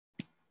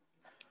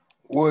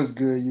What's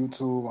good,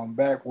 YouTube? I'm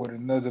back with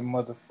another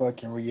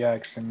motherfucking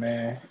reaction,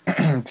 man.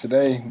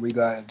 Today we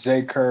got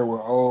Jaycur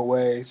with Old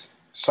Ways,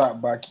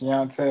 shot by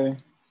Keontae.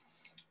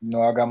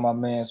 I got my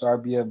man's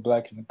RBF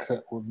Black in the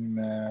cut with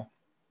me, man.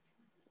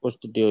 What's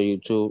the deal,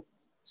 YouTube?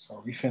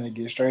 So we finna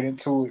get straight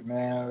into it,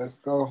 man. Let's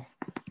go.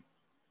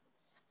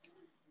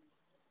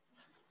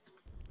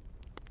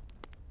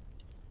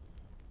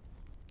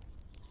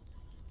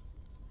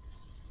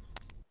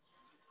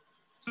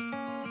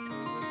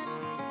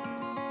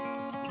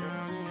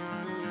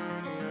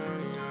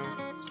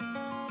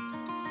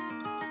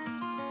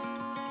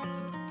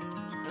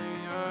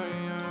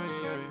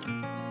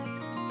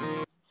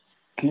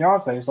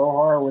 Keontae so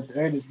hard with the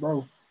edits,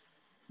 bro.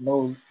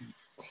 No,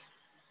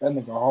 that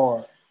nigga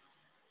hard.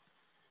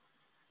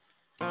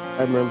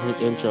 I remember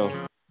his intro.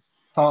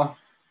 Huh?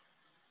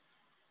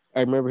 I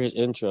remember his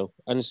intro.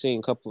 I done seen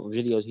a couple of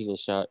videos he done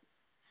shot.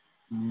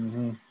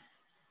 Mm-hmm.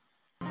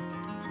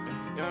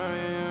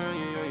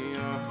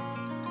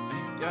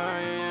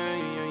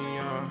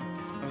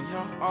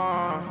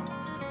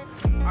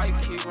 I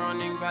keep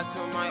running back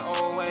to my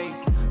old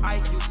ways. I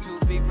used to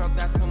be broke,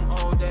 that's some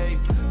old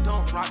days.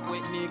 Don't rock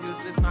with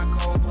niggas, it's not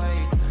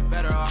Coldplay.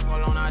 Better off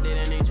alone, I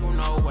didn't need you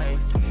no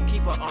ways.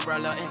 Keep an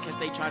umbrella in case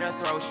they try to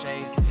throw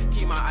shade.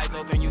 Keep my eyes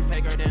open, you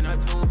faker than a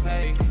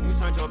toupee. You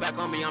turned your back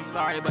on me, I'm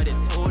sorry, but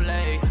it's too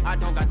late. I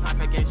don't got time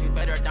for games, you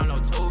better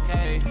download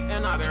 2K.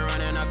 And I've been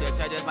running up the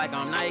check just like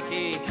I'm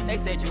Nike. They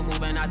said you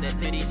moving out the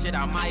city, shit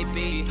I might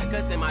be.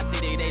 Cause in my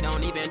city, they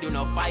don't even do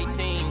no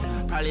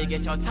fighting. Probably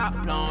get your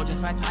top blown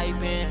just by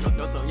typing.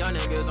 Know some young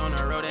niggas on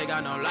the road, they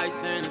got no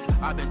license.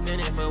 I've been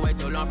sitting for way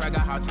too long,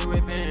 forgot how to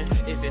repent.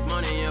 If it's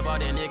money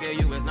involved, then nigga,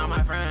 you is not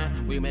my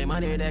friend. We made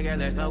money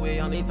together, so we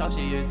only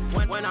associates.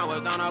 When I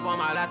was down up on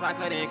my last, I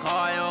couldn't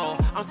call you.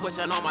 I'm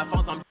switching on my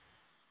phone, some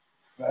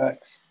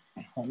Facts.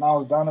 When I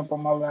was down up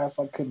on my last,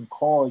 I couldn't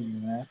call you,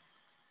 man.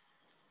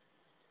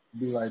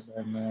 Be like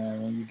that,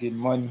 man. When you get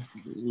money,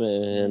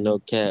 Man, no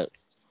cap.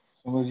 as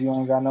soon as you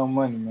ain't got no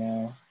money,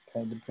 man,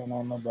 can't depend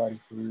on nobody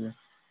for real.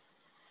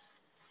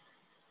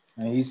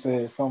 And he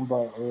said something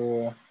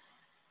about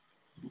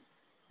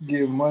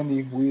give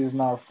money, we is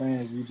not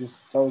friends, we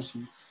just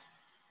associates.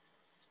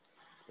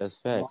 That's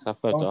facts. I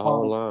felt the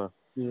whole Sometimes,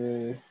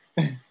 line.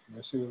 yeah,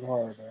 that shit was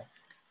hard though.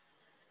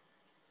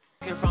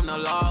 from the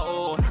law,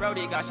 oh.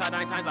 Brody got shot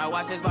 9 times, I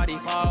watched his body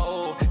fall,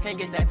 oh. Can't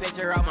get that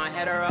picture out my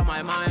head or out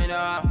my mind,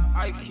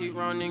 I keep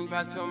running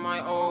back to my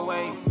old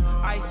ways.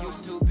 I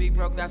used to be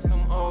broke, that's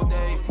some old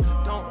days.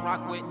 Don't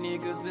rock with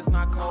niggas, it's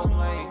not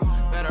Coldplay.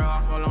 Better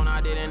off alone,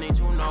 I didn't need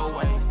you no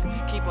ways.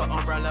 Keep an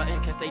umbrella in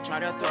case they try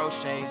to throw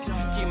shade.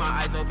 Keep my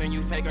eyes open,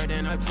 you faker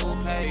than a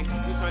toupee.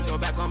 You turned your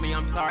back on me,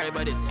 I'm sorry,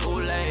 but it's too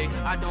late.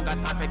 I don't got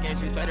time for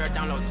games, you better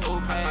download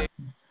 2K.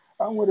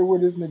 I wonder where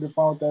this nigga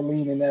found that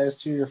leaning ass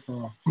chair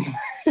from.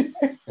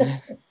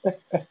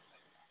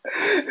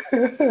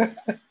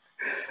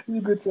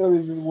 You could tell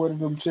it's just one of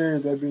them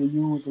chairs that been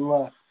used a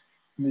lot.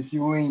 And if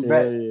you lean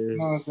back, you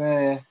know what I'm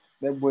saying?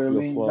 That boy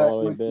lean back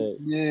with it.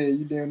 Yeah,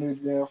 you damn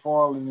near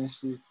falling and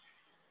shit.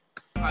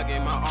 I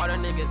gave my all the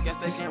niggas, guess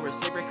they can't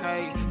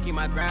reciprocate. Keep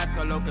my grass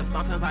color, cause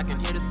sometimes I can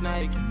hear the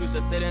snakes. Used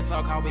to sit and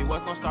talk how we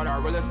was gonna start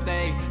our real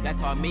estate. That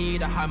taught me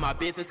to hide my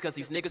business, cause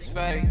these niggas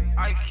fake.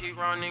 I keep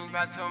running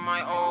back to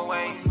my old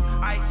ways.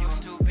 I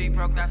used to be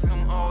broke, that's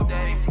them old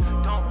days.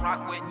 Don't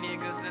rock with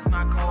niggas, it's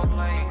not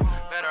Coldplay.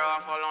 Better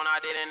off alone, I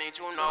didn't need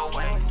you no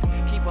ways.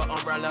 Keep an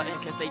umbrella in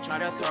case they try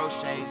to throw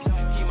shade.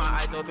 Keep my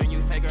eyes open,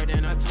 you faker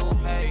than a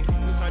toupee.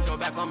 You turned your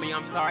back on me,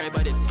 I'm sorry,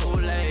 but it's too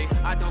late.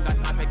 I don't got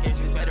time for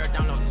games, you better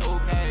download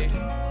 2K.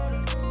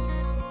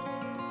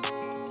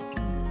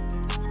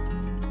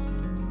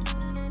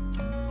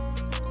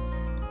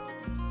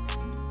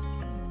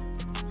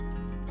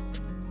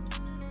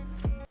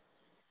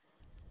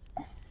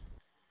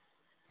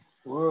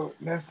 Well,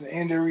 that's the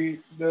end of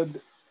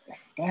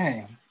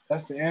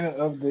that's the end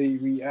of the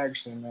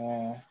reaction,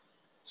 man.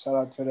 Shout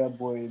out to that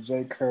boy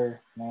Jaycur, you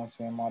know what I'm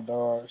saying, my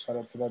dog. Shout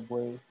out to that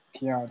boy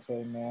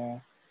Keontae,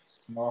 man.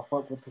 I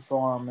fuck with the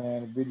song,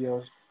 man. The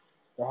videos,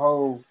 the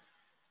whole,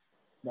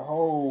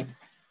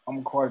 I'm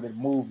gonna call it a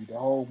movie. The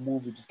whole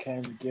movie just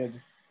came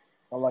together.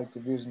 I like the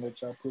vision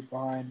that y'all put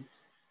behind it.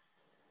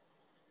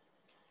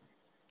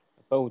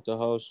 I felt with the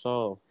whole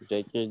song.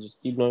 Jaycur,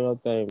 just keep doing your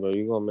thing, bro.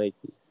 You gonna make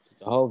it.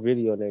 The whole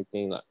video and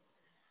everything. Like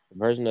the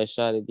person that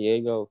shot it,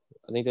 Diego,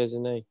 I think that's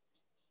his name.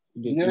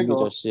 You did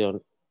your shit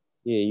on.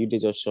 Yeah, you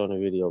did your shit on the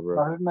video, bro.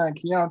 Oh, his name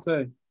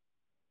Keontae.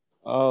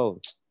 Oh,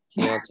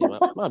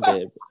 Keontae, my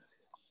bad.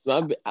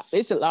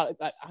 It's a lot.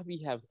 I be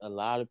having a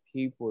lot of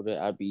people that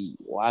I be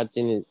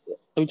watching. And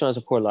I be trying to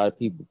support a lot of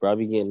people, bro. I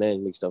be getting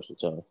names mixed up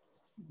sometimes.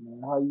 Man,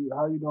 how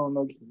you don't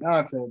know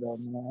Keontae though,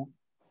 man?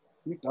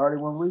 He started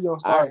when Rio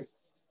started.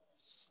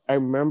 I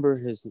remember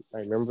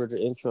the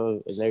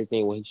intro and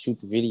everything when he shoot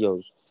the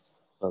videos.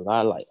 A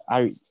lot, like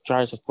I try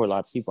to support a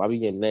lot of people. I be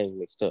getting names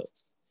mixed up.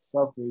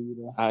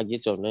 I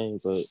get your name,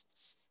 but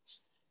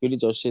you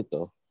did your shit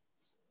though.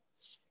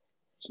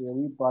 Shit,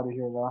 we out of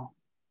here, though.